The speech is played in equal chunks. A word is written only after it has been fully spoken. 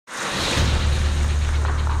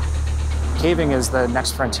Caving is the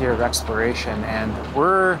next frontier of exploration, and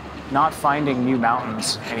we're not finding new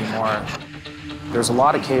mountains anymore. There's a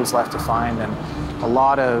lot of caves left to find and a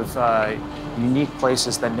lot of unique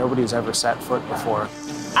places that nobody's ever set foot before.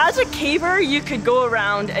 As a caver, you could go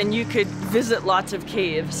around and you could visit lots of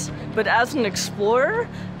caves. But as an explorer,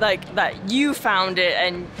 like that, you found it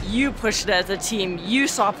and you pushed it as a team, you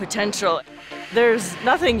saw potential. There's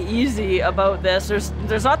nothing easy about this.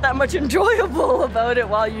 There's not that much enjoyable about it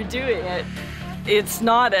while you're doing it. It's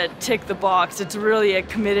not a tick the box, it's really a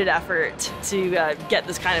committed effort to get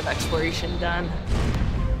this kind of exploration done.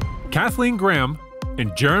 Kathleen Graham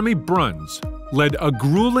and Jeremy Bruns led a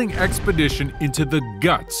grueling expedition into the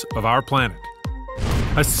guts of our planet.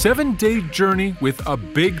 A 7-day journey with a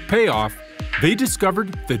big payoff, they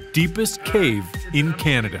discovered the deepest cave in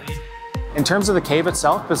Canada. In terms of the cave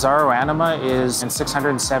itself, Bizarro Anima is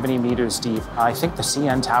 670 meters deep. I think the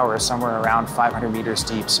CN Tower is somewhere around 500 meters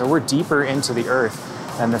deep, so we're deeper into the earth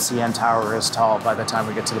than the CN Tower is tall by the time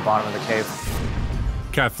we get to the bottom of the cave.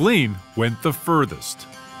 Kathleen went the furthest.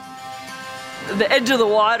 The edge of the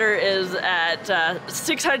water is at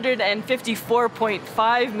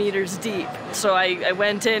 654.5 meters deep. So I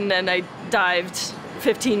went in and I dived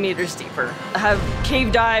 15 meters deeper. I have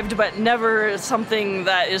cave dived, but never something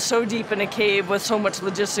that is so deep in a cave with so much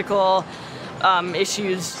logistical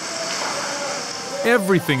issues.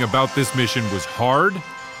 Everything about this mission was hard.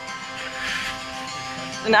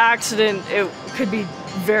 An accident, it could be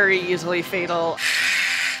very easily fatal.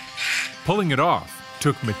 Pulling it off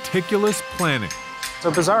took meticulous planning. So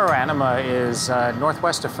Bizarro Anima is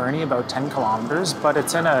northwest of Fernie, about 10 kilometers, but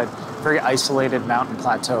it's in a very isolated mountain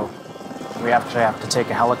plateau. We actually have to take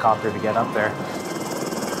a helicopter to get up there.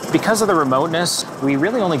 Because of the remoteness, we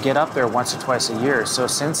really only get up there once or twice a year. So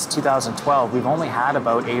since 2012, we've only had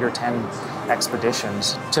about 8 or 10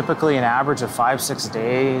 expeditions. Typically an average of 5-6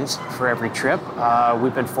 days for every trip.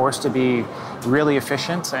 We've been forced to be really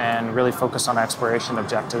efficient and really focus on exploration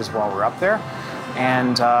objectives while we're up there.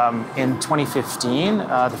 And in 2015,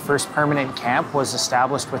 the first permanent camp was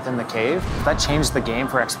established within the cave. That changed the game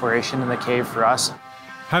for exploration in the cave for us.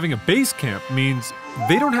 Having a base camp means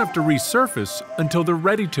they don't have to resurface until they're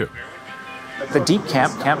ready to. The deep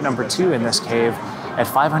camp, camp number 2 in this cave, at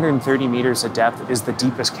 530 meters of depth, is the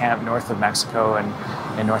deepest camp north of Mexico and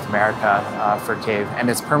in North America for cave. And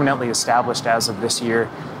it's permanently established as of this year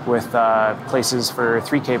with places for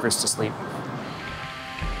 3 cavers to sleep.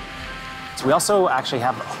 So we also actually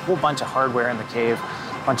have a whole bunch of hardware in the cave,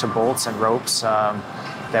 a bunch of bolts and ropes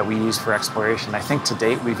that we use for exploration. I think to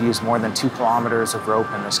date we've used more than 2 kilometers of rope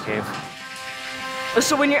in this cave.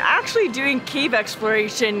 So when you're actually doing cave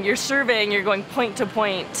exploration, you're surveying, you're going point to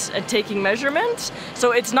point and taking measurements.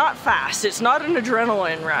 So it's not fast, it's not an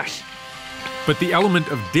adrenaline rush. But the element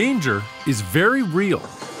of danger is very real.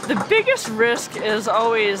 The biggest risk is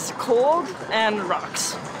always cold and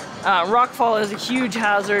rocks. Rockfall is a huge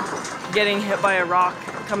hazard. Getting hit by a rock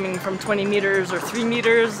coming from 20 meters or 3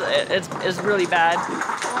 meters is really bad.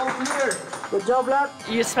 Good job, lad.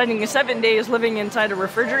 You're spending 7 days living inside a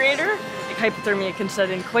refrigerator. Hypothermia can set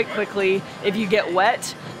in quite quickly. If you get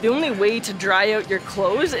wet, the only way to dry out your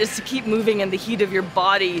clothes is to keep moving in the heat of your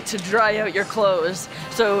body to dry out your clothes.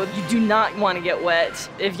 So you do not want to get wet.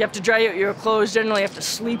 If you have to dry out your clothes, generally you have to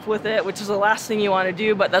sleep with it, which is the last thing you want to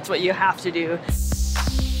do, but that's what you have to do.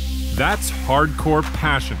 That's hardcore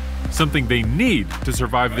passion, something they need to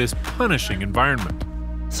survive this punishing environment.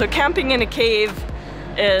 So camping in a cave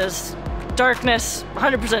is darkness,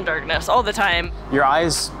 100% darkness, all the time. Your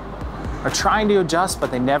eyes are trying to adjust,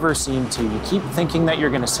 but they never seem to. You keep thinking that you're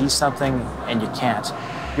going to see something, and you can't.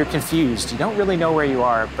 You're confused. You don't really know where you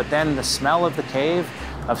are, but then the smell of the cave,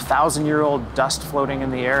 of 1,000-year-old dust floating in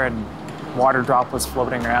the air and water droplets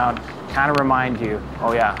floating around, kind of remind you,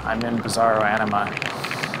 oh yeah, I'm in Bizarro Anima.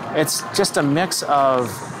 It's just a mix of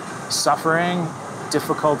suffering,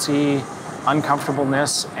 difficulty,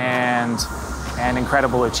 uncomfortableness, and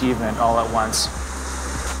incredible achievement all at once.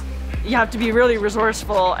 You have to be really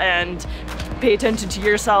resourceful and pay attention to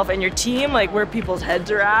yourself and your team, like where people's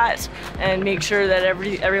heads are at, and make sure that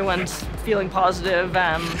everyone's feeling positive,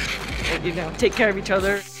 take care of each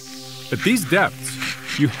other. At these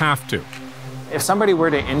depths, you have to. If somebody were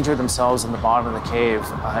to injure themselves in the bottom of the cave,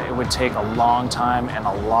 it would take a long time and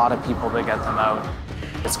a lot of people to get them out.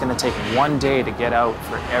 It's going to take 1 day to get out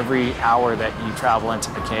for every hour that you travel into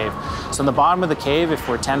the cave. So in the bottom of the cave, if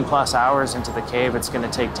we're 10 plus hours into the cave, it's going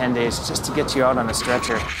to take 10 days just to get you out on a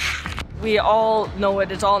stretcher. We all know it,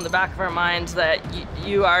 it's all in the back of our minds that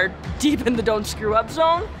you are deep in the don't screw up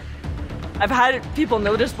zone. I've had people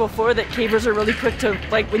notice before that cavers are really quick to,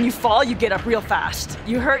 like, when you fall, you get up real fast.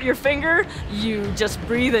 You hurt your finger, you just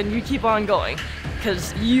breathe and you keep on going,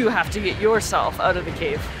 because you have to get yourself out of the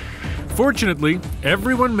cave. Fortunately,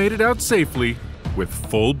 everyone made it out safely with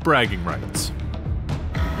full bragging rights.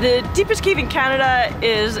 The deepest cave in Canada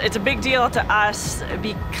it's a big deal to us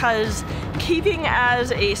because caving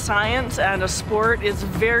as a science and a sport is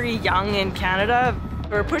very young in Canada.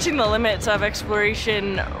 We're pushing the limits of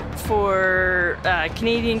exploration for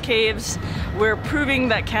Canadian caves. We're proving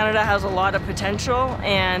that Canada has a lot of potential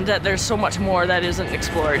and that there's so much more that isn't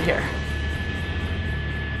explored here.